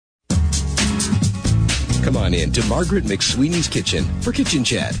Come on in to Margaret McSweeney's Kitchen for Kitchen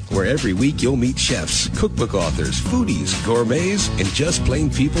Chat, where every week you'll meet chefs, cookbook authors, foodies, gourmets, and just plain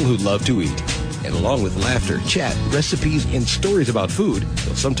people who love to eat. And along with laughter, chat, recipes, and stories about food,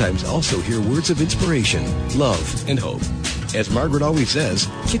 you'll sometimes also hear words of inspiration, love, and hope. As Margaret always says,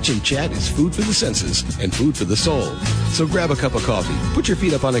 Kitchen Chat is food for the senses and food for the soul. So grab a cup of coffee, put your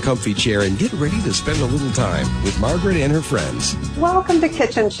feet up on a comfy chair, and get ready to spend a little time with Margaret and her friends. Welcome to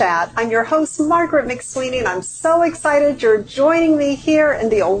Kitchen Chat. I'm your host, Margaret McSweeney, and I'm so excited you're joining me here in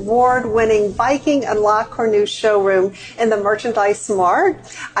the award-winning Viking and La Cornue showroom in the Merchandise Mart.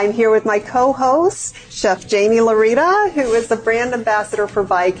 I'm here with my co-host, Chef Jamie Larita, who is the brand ambassador for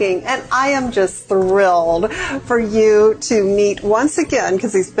Viking, and I am just thrilled for you to meet once again,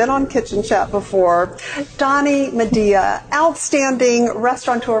 because he's been on Kitchen Chat before, Donnie Madia, outstanding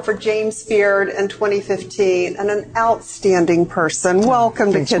restaurateur for James Beard in 2015, and an outstanding person.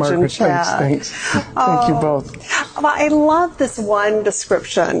 Welcome to Kitchen Margaret. Chat. Thanks. Thank you both. Well, I love this one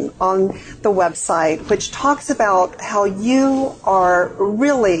description on the website, which talks about how you are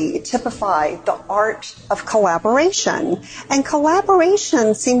really typify the art of collaboration. And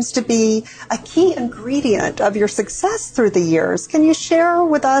collaboration seems to be a key ingredient of your success through the years. Can you share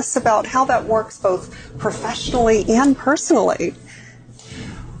with us about how that works both professionally and personally?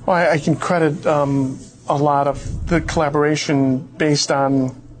 Well, I can credit a lot of the collaboration based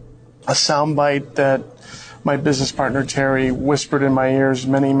on a soundbite that my business partner Terry whispered in my ears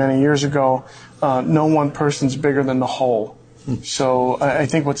many, many years ago. No one person's bigger than the whole. So I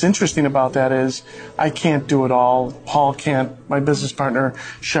think what's interesting about that is I can't do it all. Paul can't, my business partner,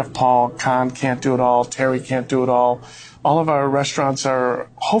 Chef Paul Kahn can't do it all. Terry can't do it all. All of our restaurants are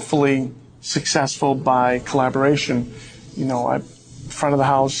hopefully successful by collaboration. You know, front of the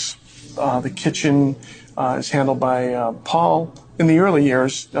house, the kitchen is handled by Paul. In the early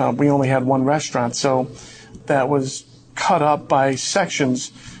years, we only had one restaurant, so that was cut up by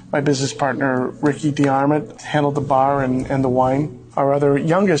sections. My business partner, Ricky DeArmond, handled the bar and the wine. Our other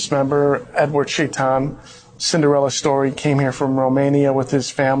youngest member, Edward Shaitan, Cinderella story, came here from Romania with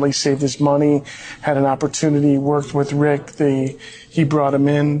his family, saved his money, had an opportunity, worked with Rick. He brought him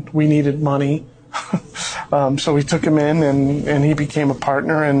in. We needed money. So we took him in, and he became a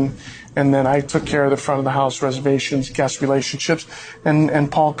partner, and then I took care of the front of the house, reservations, guest relationships, and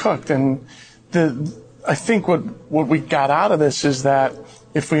Paul cooked. And I think what we got out of this is that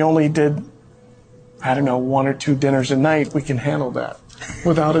if we only did, I don't know, 1 or 2 dinners a night, we can handle that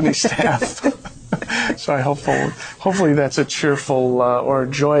without any staff. So hopefully that's a cheerful or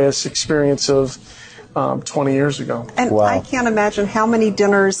joyous experience of 20 years ago. And wow. I can't imagine how many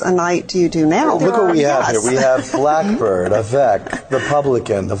dinners a night do you do now? Look what we have here. We have Blackbird, Avec, The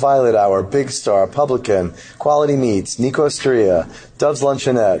Publican, The Violet Hour, Big Star, Publican, Quality Meats, Nico Osteria, Dove's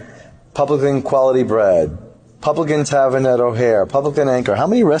Luncheonette, Publican Quality Bread, Publican Tavern at O'Hare, Publican Anchor. How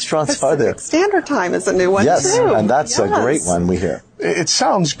many restaurants are there? Standard Time is a new one, yes, too. And that's a great one we hear. It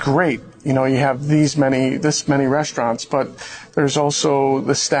sounds great. You know, you have this many restaurants, but there's also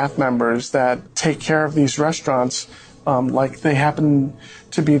the staff members that take care of these restaurants like they happen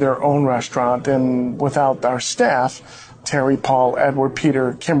to be their own restaurant. And without our staff, Terry, Paul, Edward,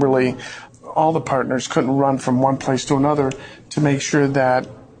 Peter, Kimberly, all the partners couldn't run from one place to another to make sure that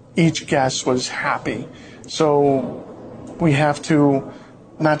each guest was happy. So we have to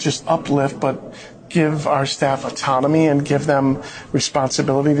not just uplift, but give our staff autonomy and give them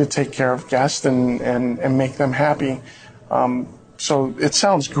responsibility to take care of guests and make them happy. So it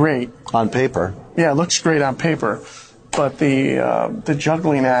sounds great. On paper. Yeah, it looks great on paper. But the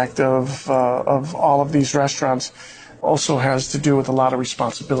juggling act of all of these restaurants also has to do with a lot of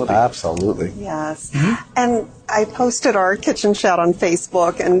responsibility. Absolutely. Yes. Mm-hmm. And I posted our Kitchen Chat on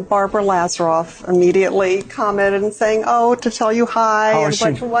Facebook, and Barbara Lazaroff immediately commented and saying, to tell you hi, and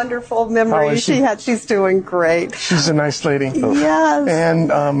what wonderful memories she had. She's doing great. She's a nice lady. Yes.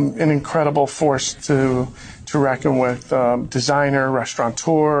 And an incredible force to reckon with, designer,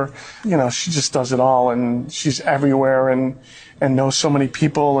 restaurateur. You know, she just does it all, and she's everywhere and knows so many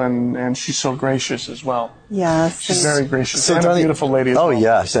people, and she's so gracious as well. Yes. She's very gracious. So and a beautiful lady as well. Oh,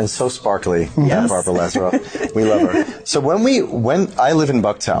 yes, and so sparkly. Yes. Barbara Lazaroff. We love her. So when I live in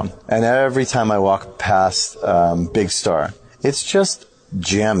Bucktown, and every time I walk past Big Star, it's just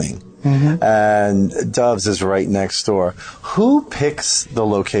jamming. Mm-hmm. And Dove's is right next door. Who picks the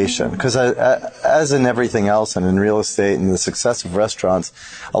location? Because as in everything else and in real estate and the success of restaurants,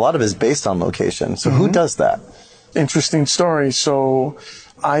 a lot of it is based on location. So who does that? Interesting story. So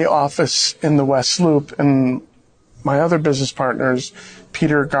I office in the West Loop, and my other business partners,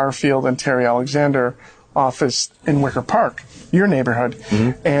 Peter Garfield and Terry Alexander, office in Wicker Park, your neighborhood.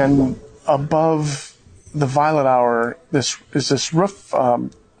 Mm-hmm. And above the Violet Hour, this roof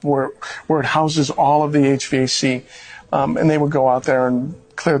where it houses all of the HVAC, and they would go out there and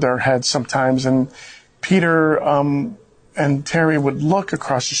clear their heads sometimes. And Peter and Terry would look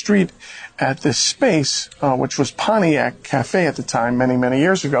across the street at this space, which was Pontiac Cafe at the time, many, many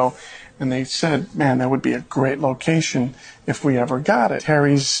years ago. And they said, man, that would be a great location if we ever got it.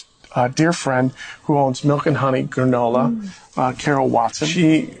 Terry's dear friend who owns Milk and Honey Granola, Carol Watson,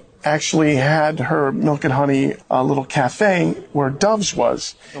 she actually had her Milk and Honey little cafe where Dove's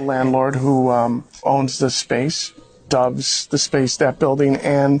was. The landlord who owns the space, Dove's, the space, that building,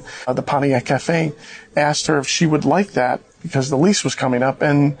 and the Pontiac Cafe, asked her if she would like that because the lease was coming up.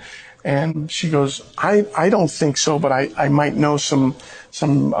 And she goes, I don't think so, but I might know some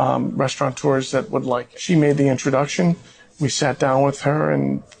restaurateurs that would like it. She made the introduction. We sat down with her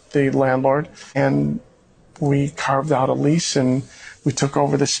and the landlord, and we carved out a lease, and we took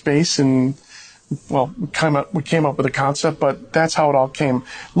over the space, and well, we came up with a concept, but that's how it all came.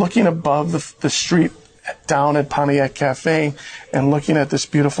 Looking above the street down at Pontiac Cafe and looking at this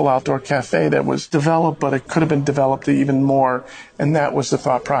beautiful outdoor cafe that was developed, but it could have been developed even more. And that was the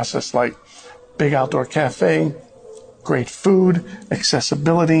thought process, like big outdoor cafe, great food,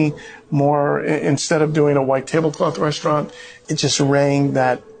 accessibility, more, instead of doing a white tablecloth restaurant, it just rang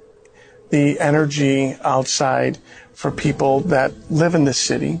that the energy outside for people that live in the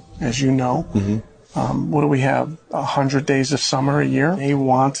city, as you know. Mm-hmm. What do we have? 100 days of summer a year. They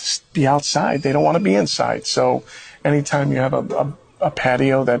want to be outside. They don't want to be inside. So anytime you have a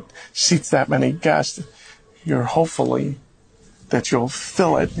patio that seats that many guests, you're hopefully that you'll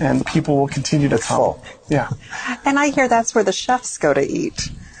fill it and people will continue to come. Full. Yeah. And I hear that's where the chefs go to eat.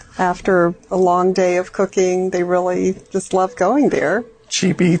 After a long day of cooking, they really just love going there.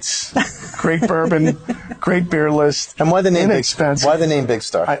 Cheap eats, great bourbon, great beer list. And why the name inexpensive. Why the name Big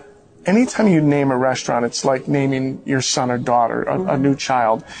Star? Anytime you name a restaurant, it's like naming your son or daughter, a new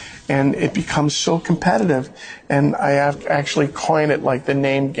child. And it becomes so competitive. And I have actually coined it like the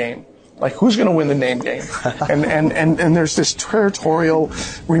name game. Like, who's going to win the name game? And there's this territorial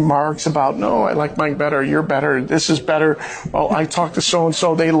remarks about, no, I like mine better, you're better, this is better. Oh, I talked to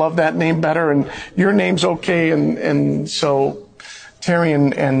so-and-so, they love that name better, and your name's okay. And so Terry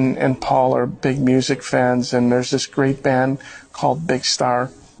and Paul are big music fans, and there's this great band called Big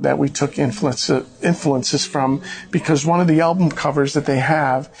Star that we took influences from, because one of the album covers that they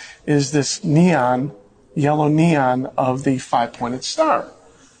have is this yellow neon of the 5-pointed star.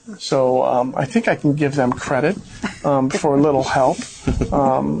 So I think I can give them credit for a little help.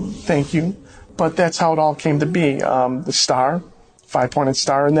 Thank you. But that's how it all came to be. The star, 5-pointed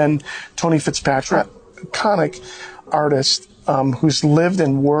star, and then Tony Fitzpatrick, iconic artist who's lived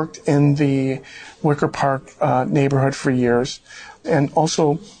and worked in the Wicker Park neighborhood for years, and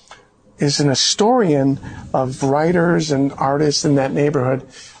also is an historian of writers and artists in that neighborhood.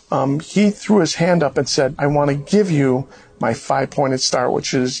 He threw his hand up and said, I want to give you my 5-pointed star,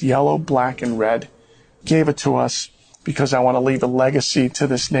 which is yellow, black, and red. Gave it to us because I want to leave a legacy to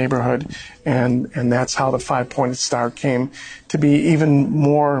this neighborhood. And that's how the 5-pointed star came to be even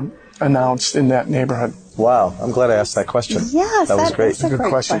more announced in that neighborhood. Wow, I'm glad I asked that question. Yes, that was great. Is a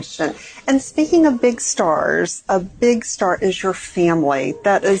good question. And speaking of big stars, a big star is your family.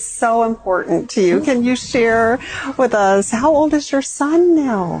 That is so important to you. Can you share with us, how old is your son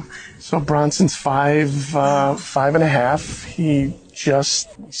now? So Bronson's 5.5. He just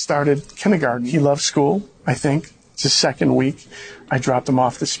started kindergarten. He loves school, I think. It's his second week. I dropped him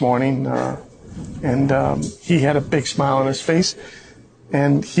off this morning, and he had a big smile on his face.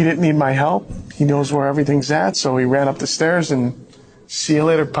 And he didn't need my help. He knows where everything's at, so he ran up the stairs and see you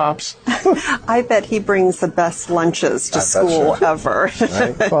later, Pops. I bet he brings the best lunches to school ever.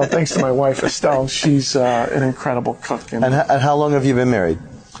 Right. Well, thanks to my wife, Estelle. She's an incredible cook. And how long have you been married?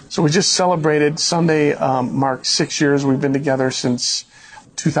 So we just celebrated. Sunday marked 6 years. We've been together since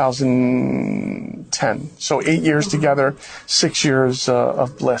 2010. So 8 years together, 6 years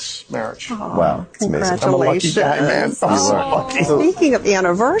of bliss marriage. Oh, wow, it's amazing. I'm a lucky guy, man. I'm so lucky. Speaking of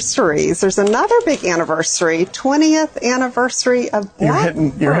anniversaries, there's another big anniversary, 20th anniversary of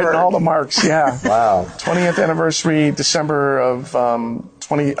Blackbird. You're hitting all the marks, yeah. Wow. 20th anniversary, December of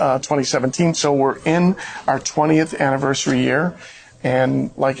 2017. So we're in our 20th anniversary year. And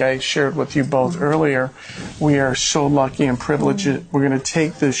like I shared with you both earlier, we are so lucky and privileged. We're going to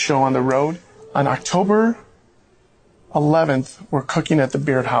take this show on the road. On October 11th, we're cooking at the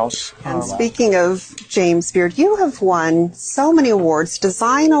Beard House. And speaking of James Beard, you have won so many awards,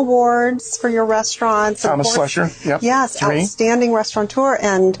 design awards for your restaurants. Thomas Slusher, yep. Yes, 3. Outstanding Restaurateur,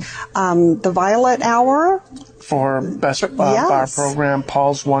 and the Violet Hour. For Best Bar Program,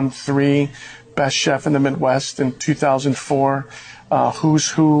 Paul's won 3. Best Chef in the Midwest in 2004,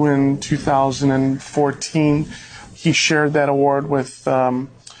 Who's Who in 2014. He shared that award with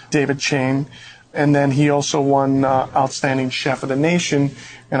David Chang. And then he also won Outstanding Chef of the Nation,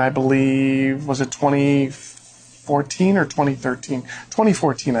 and I believe, was it 2014 or 2013?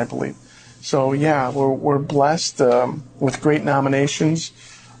 2014, I believe. So, yeah, we're blessed with great nominations,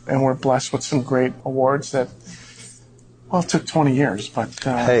 and we're blessed with some great awards that, well, it took 20 years, but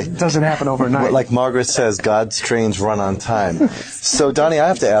it doesn't happen overnight. Like Margaret says, God's trains run on time. So, Donnie, I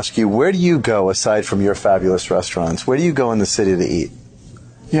have to ask you, where do you go aside from your fabulous restaurants? Where do you go in the city to eat?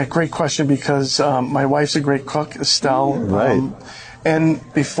 Yeah, great question, because my wife's a great cook, Estelle. Right. And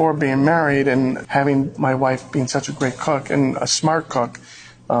before being married and having my wife being such a great cook and a smart cook,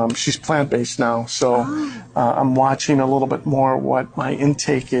 she's plant-based now. So I'm watching a little bit more what my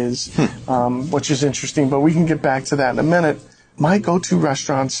intake is, which is interesting. But we can get back to that in a minute. My go-to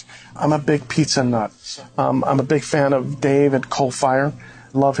restaurants, I'm a big pizza nut. I'm a big fan of Dave at Coal Fire.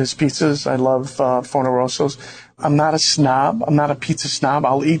 Love his pizzas. I love Fornarosa's. I'm not a snob. I'm not a pizza snob.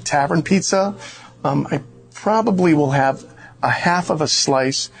 I'll eat tavern pizza. I probably will have a half of a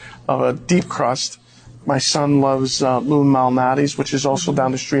slice of a deep crust. My son loves Lou Malnati's, which is also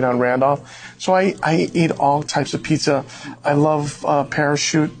down the street on Randolph. So I eat all types of pizza. I love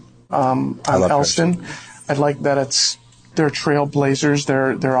Parachute on Elston. I like that they're trailblazers.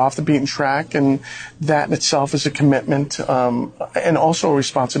 They're off the beaten track, and that in itself is a commitment and also a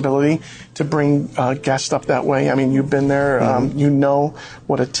responsibility to bring guests up that way. I mean, you've been there. You know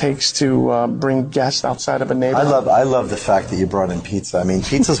what it takes to bring guests outside of a neighborhood. I love the fact that you brought in pizza. I mean,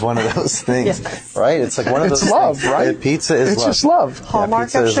 pizza's one of those things, right? It's like one of those things. It's love, things. Right? Pizza is love. It's just love.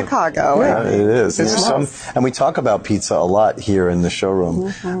 Hallmark of Chicago. Yeah, it is. It's love. And we talk about pizza a lot here in the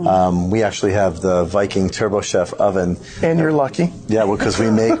showroom. We actually have the Viking Turbo Chef oven. And you're lucky. Yeah, well, because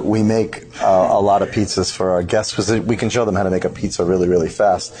we make a lot of pizzas for our guests, because we can show them how to make a pizza really, really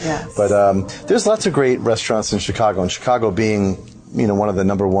fast. Yes. But there's lots of great restaurants in Chicago, and Chicago being, one of the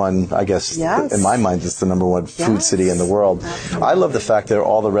number one, I guess, in my mind, it's the number one food city in the world. Absolutely. I love the fact that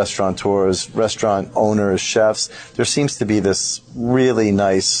all the restaurateurs, restaurant owners, chefs, there seems to be this really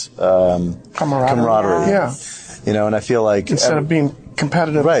nice camaraderie. Yeah. And I feel like instead of being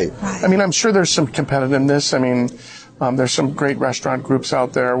competitive. Right. I mean, I'm sure there's some competitiveness. I mean, there's some great restaurant groups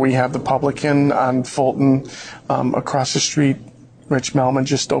out there. We have the Publican on Fulton. Across the street, Rich Melman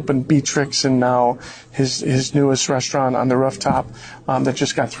just opened Beatrix, and now his newest restaurant on the rooftop that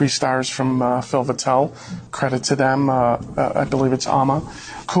just got 3 stars from Phil Vitale. Credit to them. I believe it's Ama.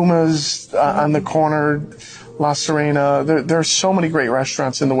 Kuma's on the corner, La Serena. There are so many great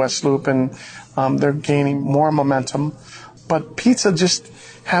restaurants in the West Loop, and they're gaining more momentum. But pizza just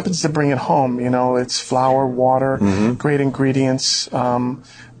happens to bring it home. It's flour, water, great ingredients,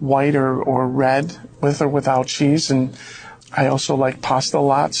 white or red, with or without cheese. And I also like pasta a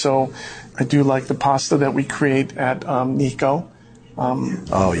lot, so I do like the pasta that we create at Nico.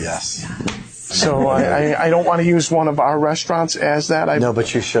 Oh, yes. So I don't want to use one of our restaurants as that. No,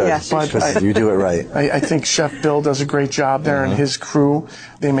 but you should. Yes, because you do it right. I think Chef Bill does a great job there, and his crew,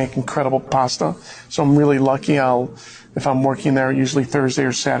 they make incredible pasta. So I'm really lucky. If I'm working there, usually Thursday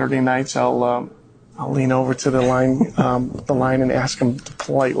or Saturday nights, I'll lean over to the line and ask them to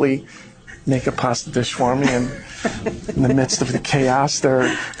politely make a pasta dish for me. And in the midst of the chaos,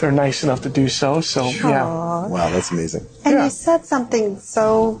 they're nice enough to do so. So yeah. Wow, that's amazing. And you said something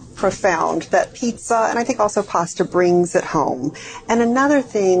so profound, that pizza, and I think also pasta, brings it home. And another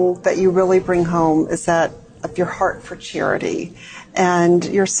thing that you really bring home is that of your heart for charity. And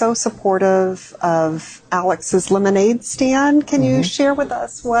you're so supportive of Alex's lemonade stand. Can you share with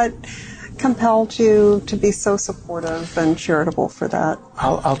us what compelled you to be so supportive and charitable for that?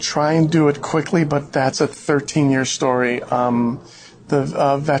 I'll try and do it quickly, but that's a 13-year story.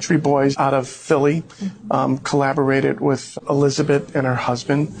 The Vetri boys out of Philly collaborated with Elizabeth and her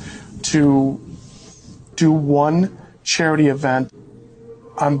husband to do one charity event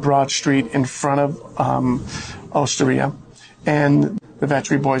on Broad Street in front of Osteria. And the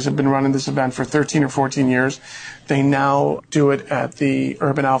Vetri boys have been running this event for 13 or 14 years. They now do it at the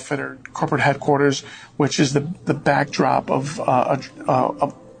Urban Outfitter corporate headquarters, which is the backdrop of all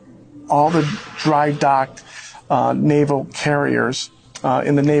the dry docked naval carriers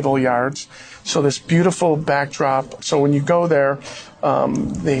in the naval yards. So this beautiful backdrop. So when you go there,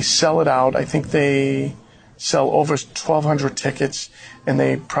 they sell it out. I think they sell over 1,200 tickets, and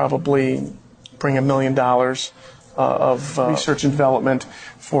they probably bring $1 million of research and development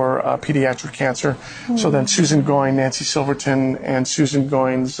for pediatric cancer. So then Susan Goyne, Nancy Silverton, and Susan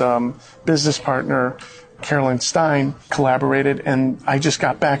Goyne's business partner, Carolyn Stein, collaborated. And I just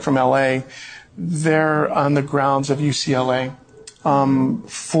got back from L.A. there on the grounds of UCLA.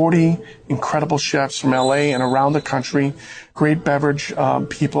 40 incredible chefs from LA and around the country. Great beverage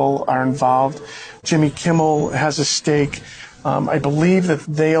people are involved. Jimmy Kimmel has a stake. I believe that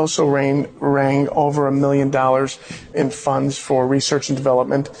they also rang over $1 million in funds for research and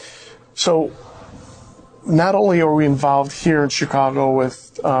development. So not only are we involved here in Chicago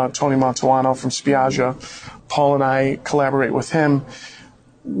with Tony Mantuano from Spiaggia, Paul and I collaborate with him.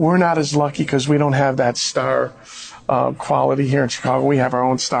 We're not as lucky because we don't have that star quality here in Chicago. We have our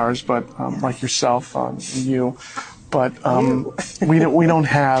own stars, but like yourself and you, but we don't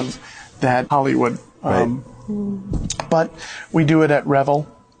have that Hollywood. But we do it at Revel,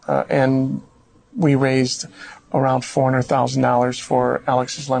 and we raised around $400,000 for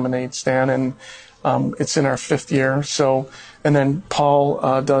Alex's Lemonade stand, and it's in our 5th year. So, and then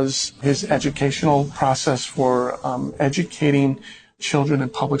Paul does his educational process for educating children in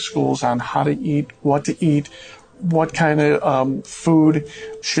public schools on how to eat, what kind of food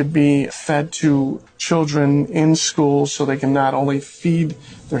should be fed to children in schools so they can not only feed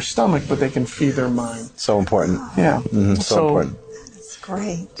their stomach, but they can feed their mind. So important. Yeah. Mm-hmm. So important. That's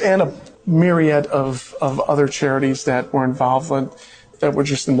great. And a myriad of other charities that we're involved with that were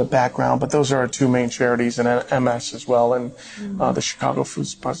just in the background, but those are our 2 main charities, and MS as well, and the Chicago Food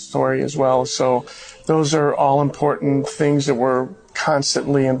Suppository as well. So those are all important things that we're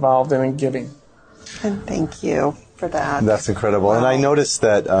constantly involved in and giving. And thank you for that. That's incredible. Wow. And I noticed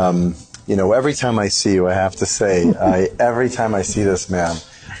that, every time I see you, I have to say, every time I see this man,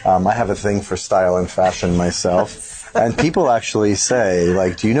 I have a thing for style and fashion myself. And people actually say,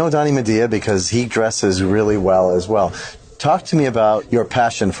 like, do you know Donnie Madia? Because he dresses really well as well. Talk to me about your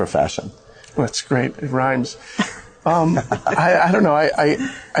passion for fashion. That's great. It rhymes. I don't know. I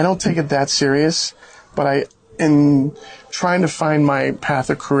don't take it that serious, but in trying to find my path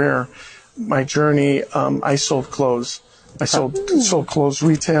of career, my journey, I sold clothes. I sold clothes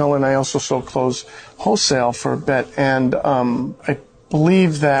retail, and I also sold clothes wholesale for a bit. And I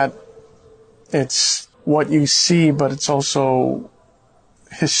believe that it's what you see, but it's also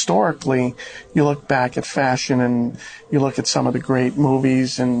historically, you look back at fashion and you look at some of the great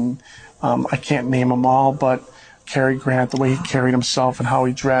movies, and I can't name them all, but Cary Grant, the way he carried himself and how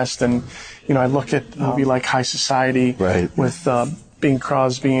he dressed, and I look at a movie like High Society with Bing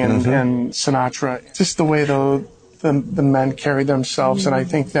Crosby and Sinatra, just the way the men carry themselves, and I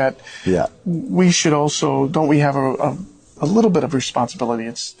think that we should also, don't we have a little bit of responsibility?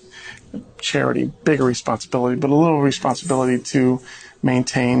 It's charity, bigger responsibility, but a little responsibility to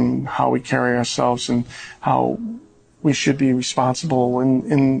maintain how we carry ourselves and how we should be responsible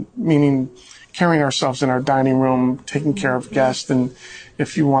in meaning carrying ourselves in our dining room, taking care of guests, and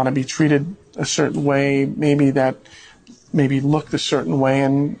if you want to be treated a certain way, maybe look a certain way,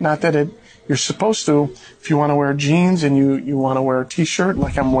 and not that you're supposed to. If you want to wear jeans and you want to wear a T-shirt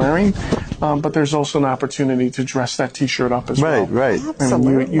like I'm wearing, but there's also an opportunity to dress that T-shirt up as well. Right.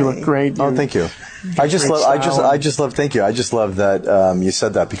 Absolutely. And you look great. Thank you. I just love thank you. I just love that you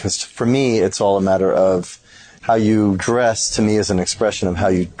said that, because for me it's all a matter of how you dress. To me, is an expression of how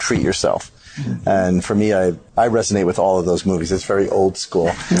you treat yourself. And for me, I resonate with all of those movies. It's very old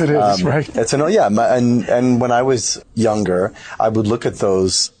school. It is, right? And when I was younger, I would look at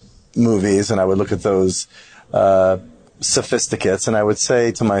those movies and I would look at those sophisticates, and I would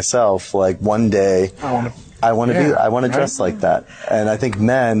say to myself, like, one day I want to dress like that. And I think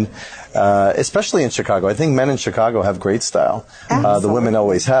men, especially in Chicago, I think men in Chicago have great style. The women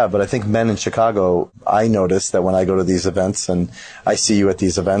always have, but I think men in Chicago, I notice that when I go to these events and I see you at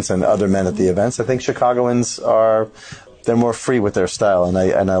these events and other men at the events, I think Chicagoans they're more free with their style, and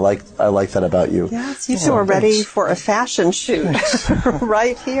I like that about you. Yes, you two are ready for a fashion shoot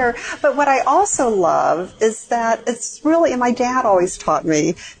right here. But what I also love is that it's really, and my dad always taught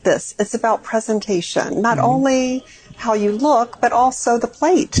me this, it's about presentation. Not only how you look, but also the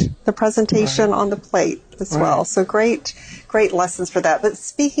plate, the presentation on the plate as well. So great lessons for that. But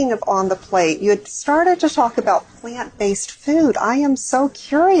speaking of on the plate, you had started to talk about plant-based food. I am so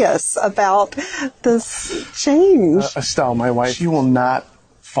curious about this change. Estelle, my wife, she will not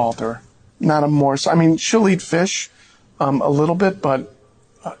falter, not a morsel. I mean, she'll eat fish a little bit, but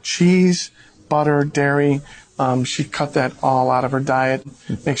cheese, butter, dairy, she cut that all out of her diet.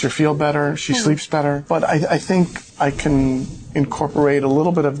 Makes her feel better. She sleeps better. But I think I can incorporate a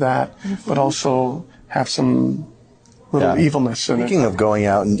little bit of that, but also have some little evilness in it. Speaking of going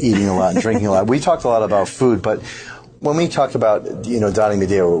out and eating a lot and drinking a lot, we talked a lot about food, but when we talk about, Donnie,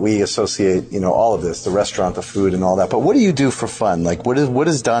 Madia, we associate, all of this, the restaurant, the food and all that. But what do you do for fun? Like, what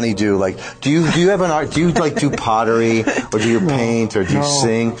does Donnie do? Like, do you have an art? Do you do pottery, or do you paint, or do you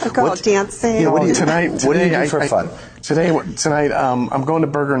sing? I go out dancing. What do you do for fun? Tonight, I'm going to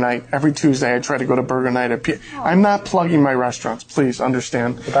Burger Night. Every Tuesday, I try to go to Burger Night. I'm not plugging my restaurants, please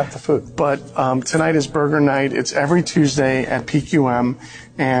understand. Go back to food. But tonight is Burger Night. It's every Tuesday at PQM,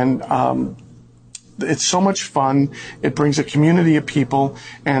 and it's so much fun. It brings a community of people,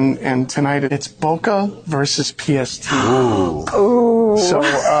 and tonight it's Boca versus PST. Ooh. So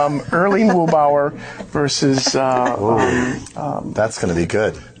Erling Wubauer versus that's going to be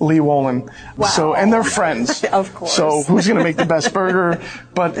good. Lee Wolin. Wow. So, and they're friends. Of course. So who's going to make the best burger?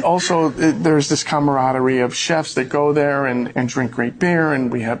 But also there's this camaraderie of chefs that go there and drink great beer,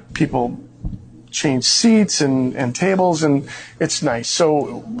 and we have people change seats and tables, and it's nice.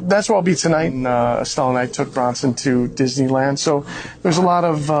 So that's where I'll be tonight. And, Estelle and I took Bronson to Disneyland. So there's a lot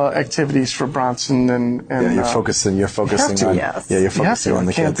of activities for Bronson, and you're focusing on yes. you're focusing on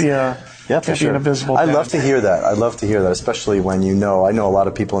the can't kids. Be a for sure. Be an invisible I dad. love to hear that, especially when I know a lot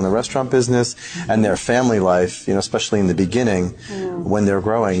of people in the restaurant business and their family life, especially in the beginning, when they're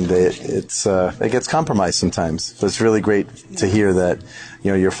growing, it gets compromised sometimes. So it's really great to hear that,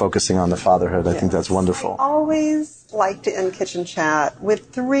 you're focusing on the fatherhood. I think that's wonderful. I always like to end Kitchen Chat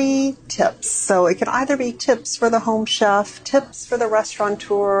with 3 tips. So it can either be tips for the home chef, tips for the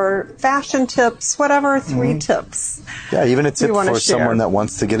restaurateur, fashion tips, whatever, 3 tips. Yeah, even a tip for share. someone that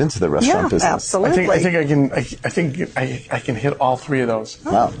wants to get into the restaurant business. Absolutely. I think I can hit all 3 of those.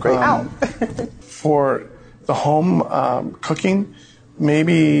 Wow, great. For the home cooking,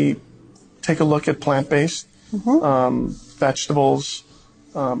 maybe take a look at plant-based vegetables.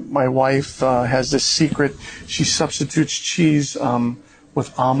 My wife has this secret. She substitutes cheese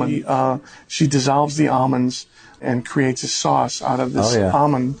with almond. She dissolves the almonds and creates a sauce out of this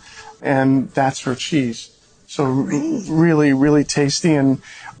almond, and that's her cheese. So really, really tasty, and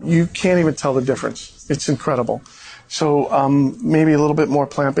you can't even tell the difference. It's incredible. So maybe a little bit more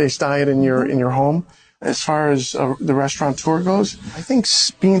plant-based diet in your home. As far as the restaurateur goes, I think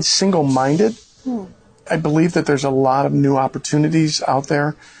being single-minded. I believe that there's a lot of new opportunities out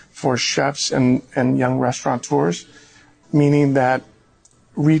there for chefs and young restaurateurs, meaning that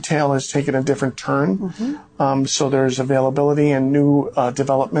retail has taken a different turn. So there's availability and new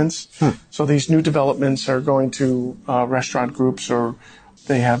developments. So these new developments are going to restaurant groups, or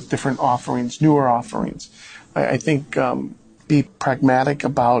they have different offerings, newer offerings. I think be pragmatic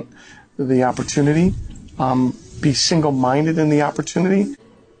about the opportunity, be single-minded in the opportunity.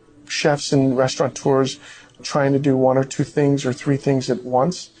 Chefs and restaurateurs trying to do 1 or 2 things or 3 things at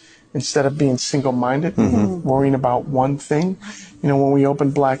once instead of being single-minded, worrying about one thing. When we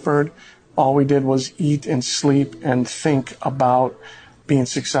opened Blackbird, all we did was eat and sleep and think about being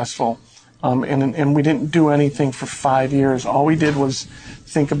successful. And we didn't do anything for 5 years. All we did was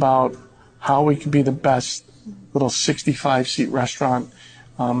think about how we could be the best little 65-seat restaurant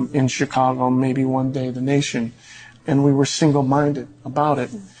in Chicago, maybe one day the nation. And we were single-minded about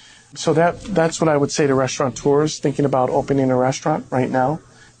it. So that's what I would say to restaurateurs thinking about opening a restaurant right now.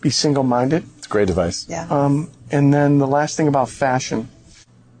 Be single-minded. It's great advice. Yeah. And then the last thing about fashion.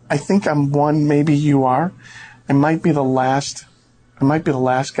 I think I'm one, maybe you are. I might be the last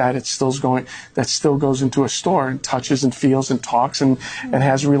guy that still goes into a store and touches and feels and talks and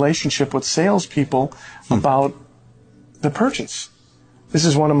has a relationship with salespeople about the purchase. This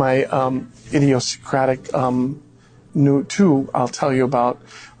is one of my idiosyncratic I'll tell you about.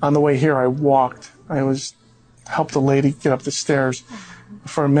 On the way here, I helped a lady get up the stairs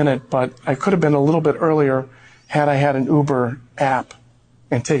for a minute, but I could have been a little bit earlier had I had an Uber app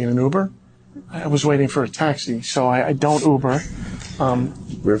and taken an Uber. I was waiting for a taxi, so I don't Uber.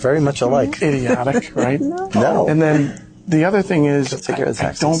 We're very much alike. Idiotic, right? No. And then the other thing is,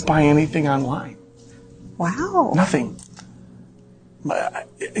 I don't buy anything online. Wow. Nothing. I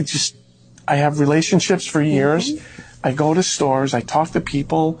have relationships for years. I go to stores, I talk to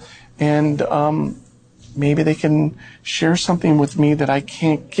people, and maybe they can share something with me that I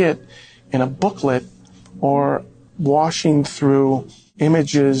can't get in a booklet or washing through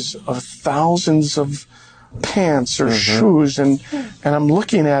images of thousands of pants or shoes, and I'm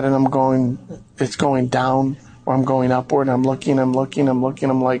looking at it and it's going down, or I'm going upward, and I'm looking, I'm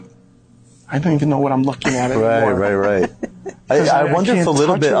like, I don't even know what I'm looking at anymore. Right. I wonder if a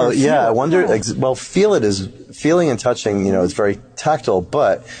little bit, I wonder, feeling and touching, is very tactile,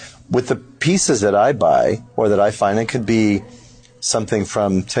 but with the pieces that I buy or that I find, it could be something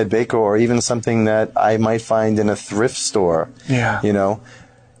from Ted Baker or even something that I might find in a thrift store. Yeah.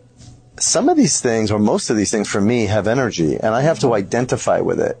 some of these things, or most of these things for me, have energy, and I have to identify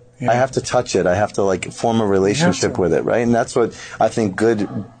with it. Yeah. I have to touch it. I have to form a relationship with it, right? And that's what I think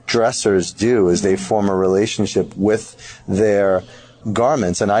good dressers do, is they form a relationship with their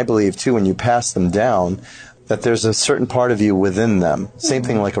garments. And I believe too, when you pass them down, that there's a certain part of you within them. Same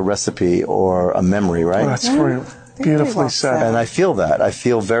thing like a recipe or a memory, right? Oh, that's very beautifully said. And I feel that. I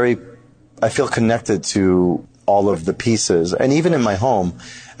feel connected to all of the pieces. And even in my home,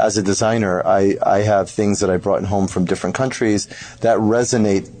 as a designer, I have things that I brought home from different countries that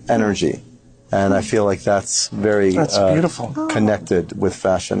resonate energy. And I feel like that's very beautiful. Connected with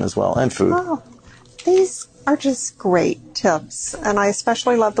fashion as well, and food. Oh, these are just great tips. And I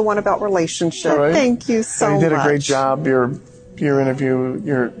especially love the one about relationship. Right. Thank you so much. You did a great job. Your interview,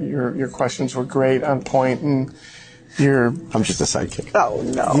 your questions were great, on point, and I'm just a sidekick. Oh,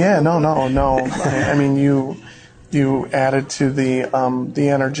 no. Yeah, no. I mean, you added to the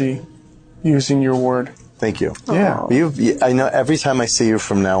energy using your word. Thank you. Yeah. I know every time I see you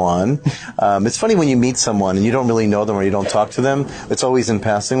from now on, it's funny when you meet someone and you don't really know them or you don't talk to them. It's always in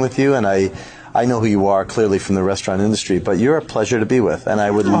passing with you, and I know who you are clearly from the restaurant industry, but you're a pleasure to be with, and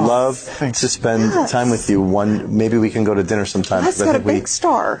I would love to spend time with you. Maybe we can go to dinner sometime. That's got a big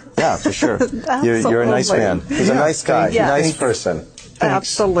star. Yeah, for sure. You're a nice man. He's a nice guy. Nice person.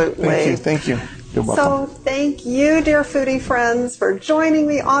 Absolutely. Thank you. You're welcome. So thank you, dear foodie friends, for joining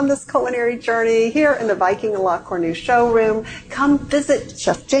me on this culinary journey here in the Viking and La Cornue showroom. Come visit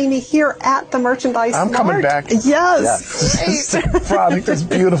Chef Jamie here at the Merchandise Mart. I'm coming back. Yes. The product is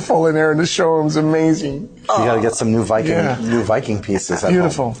beautiful in there, and the showroom's amazing. You got to get some new Viking pieces.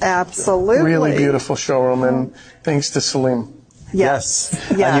 Beautiful. Absolutely. Really beautiful showroom, and thanks to Salim. Yes.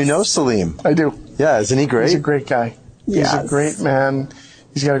 And you know Salim. I do. Yeah, isn't he great? He's a great guy. Yes. He's a great man.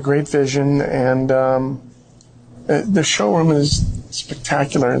 He's got a great vision, and the showroom is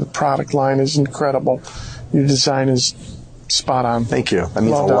spectacular. The product line is incredible. Your design is spot on. Thank you. That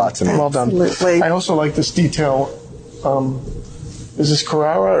means a lot to me. Well done. Absolutely. I also like this detail. Is this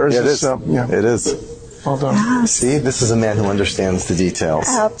Carrara or is this? It is. Well done. Yes. See, this is a man who understands the details.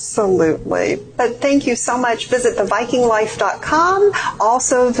 Absolutely. But thank you so much. Visit thevikinglife.com.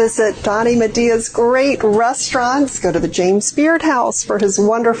 Also visit Donnie Madia's great restaurants. Go to the James Beard House for his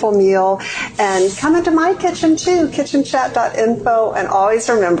wonderful meal. And come into my kitchen too, kitchenchat.info. And always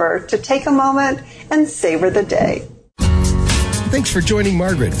remember to take a moment and savor the day. Thanks for joining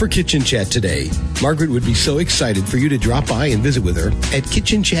Margaret for Kitchen Chat today. Margaret would be so excited for you to drop by and visit with her at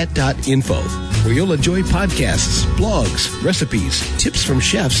kitchenchat.info, where you'll enjoy podcasts, blogs, recipes, tips from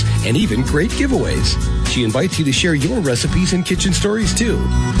chefs, and even great giveaways. She invites you to share your recipes and kitchen stories too.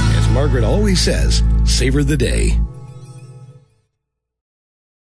 As Margaret always says, savor the day.